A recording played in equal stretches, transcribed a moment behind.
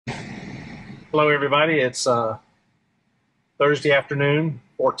Hello, everybody. It's Thursday afternoon,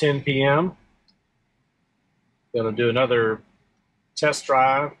 4:10 p.m. Going to do another test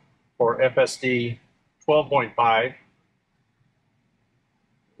drive for FSD 12.5,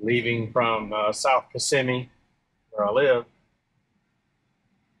 leaving from South Kissimmee, where I live,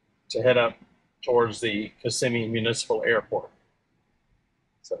 to head up towards the Kissimmee Municipal Airport.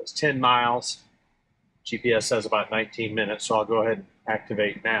 So it's 10 miles. GPS says about 19 minutes, so I'll go ahead and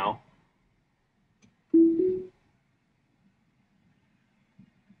activate now.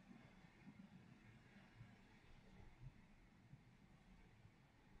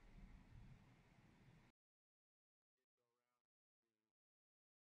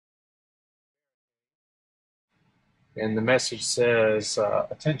 And the message says,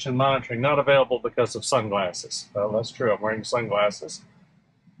 attention monitoring not available because of sunglasses. Well, that's true. I'm wearing sunglasses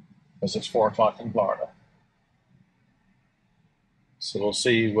because it's 4 o'clock in Florida. So we'll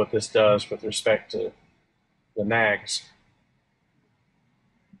see what this does with respect to the nags.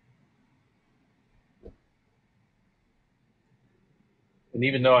 And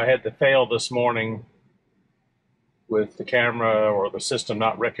even though I had to fail this morning with the camera or the system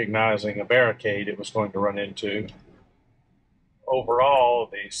not recognizing a barricade it was going to run into, overall,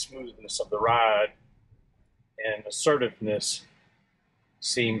 the smoothness of the ride and assertiveness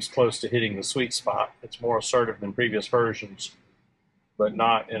seems close to hitting the sweet spot. It's more assertive than previous versions, but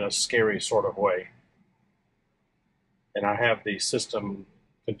not in a scary sort of way. And I have the system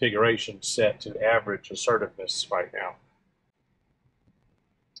configuration set to average assertiveness right now.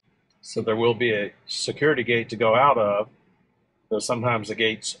 So there will be a security gate to go out of, though sometimes the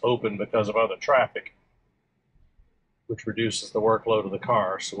gates open because of other traffic, which reduces the workload of the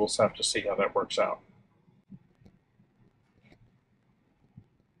car. So we'll have to see how that works out.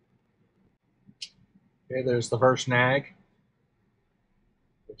 Okay, there's the first nag,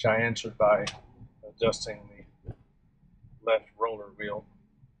 which I answered by adjusting the left roller wheel.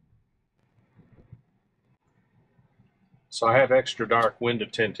 So I have extra dark window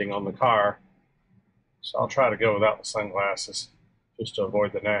tinting on the car, so I'll try to go without the sunglasses just to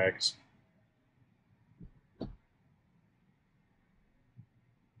avoid the nags.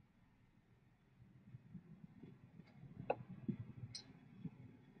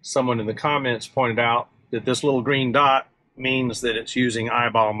 Someone in the comments pointed out that this little green dot means that it's using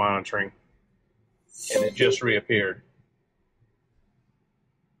eyeball monitoring, and it just reappeared.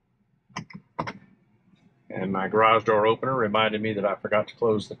 And my garage door opener reminded me that I forgot to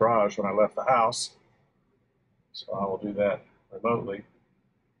close the garage when I left the house, so I will do that remotely.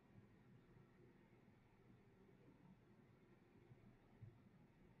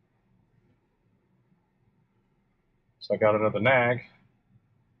 So I got another nag,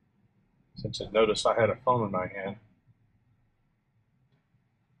 since it noticed I had a phone in my hand.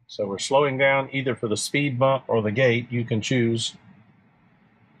 So we're slowing down either for the speed bump or the gate. You can choose.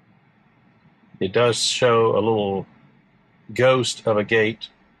 It does show a little ghost of a gate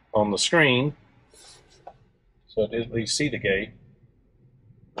on the screen, so it did at least see the gate.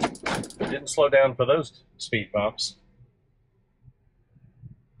 It didn't slow down for those speed bumps.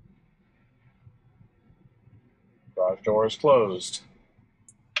 Garage door is closed.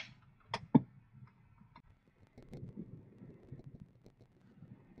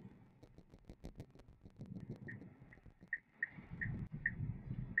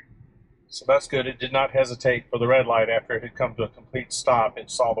 So that's good. It did not hesitate for the red light after it had come to a complete stop.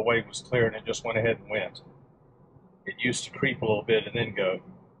 It saw the way was clear and it just went ahead and went. It used to creep a little bit and then go.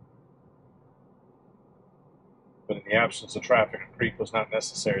 But in the absence of traffic, a creep was not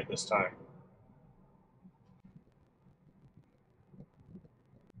necessary this time.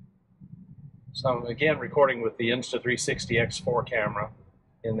 So I'm again recording with the Insta360X4 camera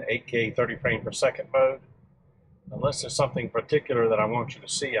in the 8K 30 frame per second mode. Unless there's something particular that I want you to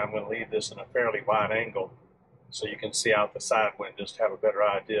see, I'm going to leave this in a fairly wide angle so you can see out the side windows to have a better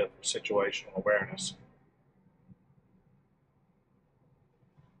idea for situational awareness.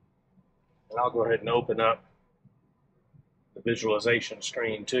 And I'll go ahead and open up the visualization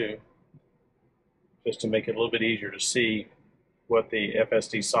screen too, just to make it a little bit easier to see what the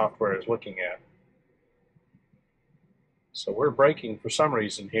FSD software is looking at. So we're braking for some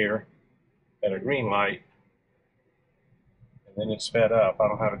reason here at a green light, and then it's sped up. I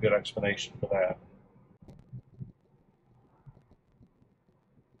don't have a good explanation for that.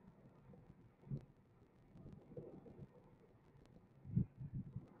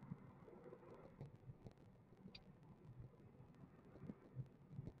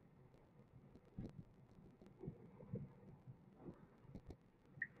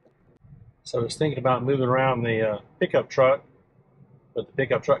 So I was thinking about moving around the pickup truck, but the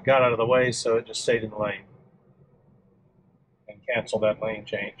pickup truck got out of the way, so it just stayed in the lane and canceled that lane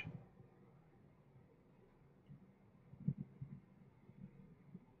change.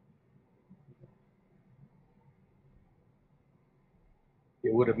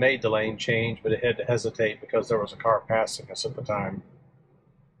 It would have made the lane change, but it had to hesitate because there was a car passing us at the time.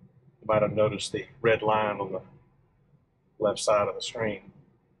 You might have noticed the red line on the left side of the screen.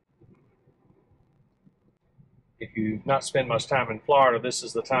 If you've not spent much time in Florida, this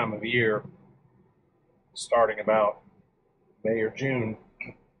is the time of year, starting about May or June,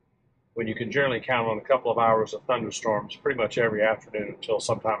 when you can generally count on a couple of hours of thunderstorms pretty much every afternoon until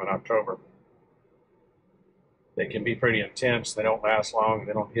sometime in October. They can be pretty intense. They don't last long.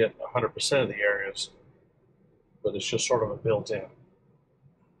 They don't hit 100% of the areas, but it's just sort of a built-in.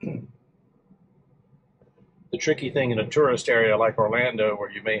 The tricky thing in a tourist area like Orlando,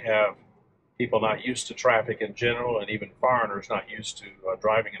 where you may have people not used to traffic in general, and even foreigners not used to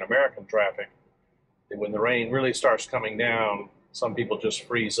driving in American traffic, that when the rain really starts coming down, some people just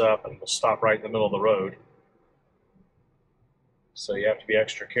freeze up and will stop right in the middle of the road. So you have to be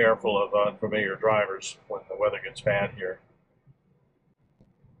extra careful of unfamiliar drivers when the weather gets bad here.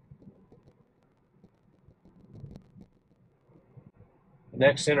 The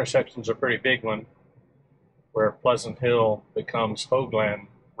next intersection is a pretty big one, where Pleasant Hill becomes Hoagland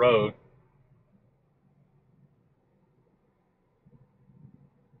Road.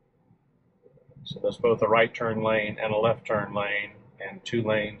 So there's both a right turn lane and a left turn lane, and 2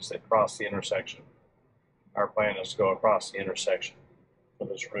 lanes that cross the intersection. Our plan is to go across the intersection for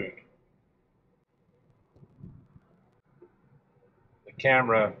this route. The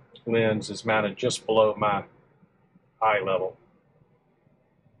camera lens is mounted just below my eye level.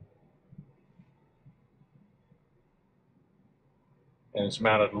 And it's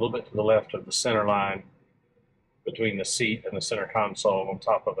mounted a little bit to the left of the center line between the seat and the center console on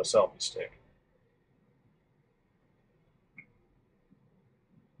top of a selfie stick.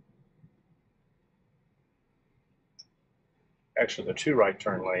 Actually, there are 2 right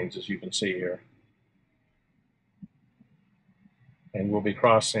turn lanes, as you can see here. And we'll be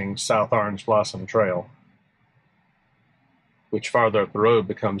crossing South Orange Blossom Trail, which farther up the road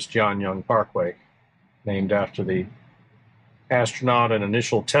becomes John Young Parkway, named after the astronaut and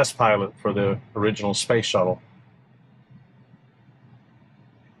initial test pilot for the original space shuttle.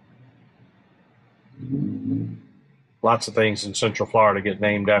 Lots of things in Central Florida get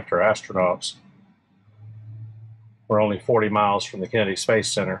named after astronauts. We're only 40 miles from the Kennedy Space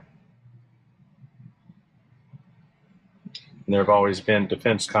Center. And there have always been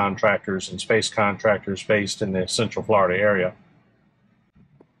defense contractors and space contractors based in the Central Florida area.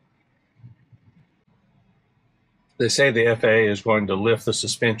 They say the FAA is going to lift the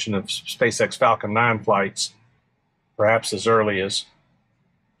suspension of SpaceX Falcon 9 flights perhaps as early as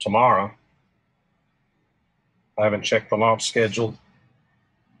tomorrow. I haven't checked the launch schedule,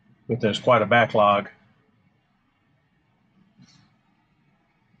 but there's quite a backlog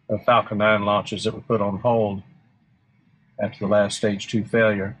of Falcon 9 launches that were put on hold after the last stage 2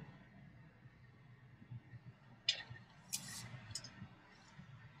 failure.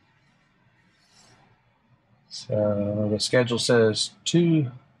 So the schedule says 2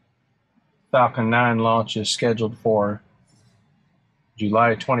 Falcon 9 launches scheduled for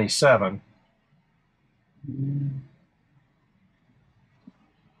July 27.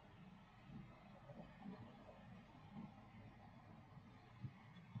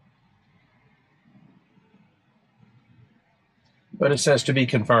 But it says to be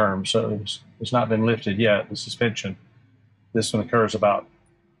confirmed, so it's not been lifted yet, the suspension. This one occurs about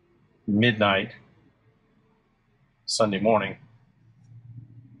midnight Sunday morning.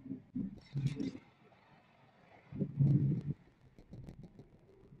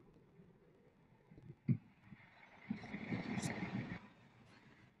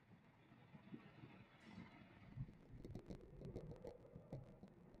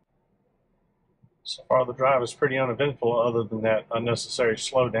 So far, the drive is pretty uneventful, other than that unnecessary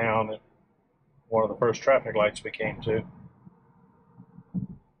slowdown at one of the first traffic lights we came to.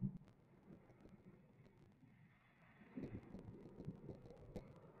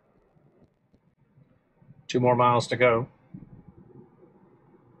 Two more miles to go.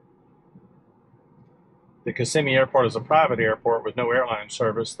 The Kissimmee Airport is a private airport with no airline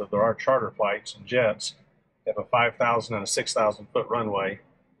service, though there are charter flights and jets. They have a 5,000 and a 6,000 foot runway.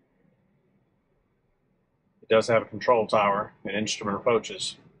 It does have a control tower and instrument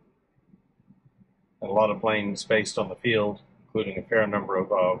approaches, and a lot of planes based on the field, including a fair number of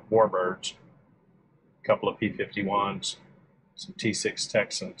warbirds, a couple of P-51s, some T-6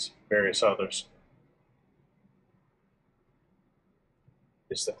 Texans, various others.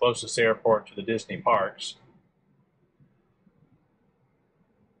 It's the closest airport to the Disney parks.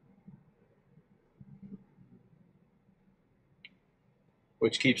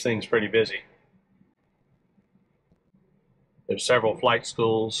 Which keeps things pretty busy. There's several flight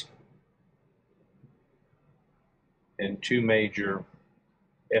schools and 2 major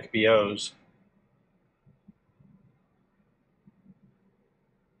FBOs.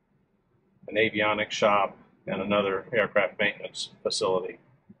 An avionics shop and another aircraft maintenance facility.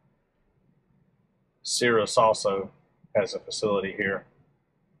 Cirrus also has a facility here.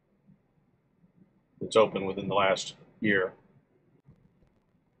 It's opened within the last year.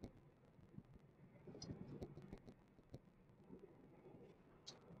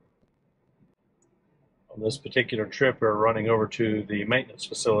 On this particular trip, we're running over to the maintenance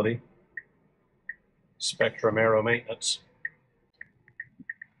facility, Spectrum Aero Maintenance.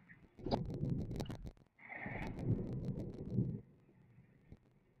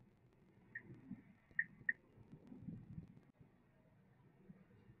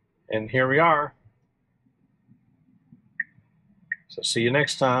 And here we are. So see you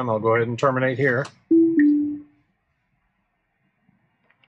next time. I'll go ahead and terminate here.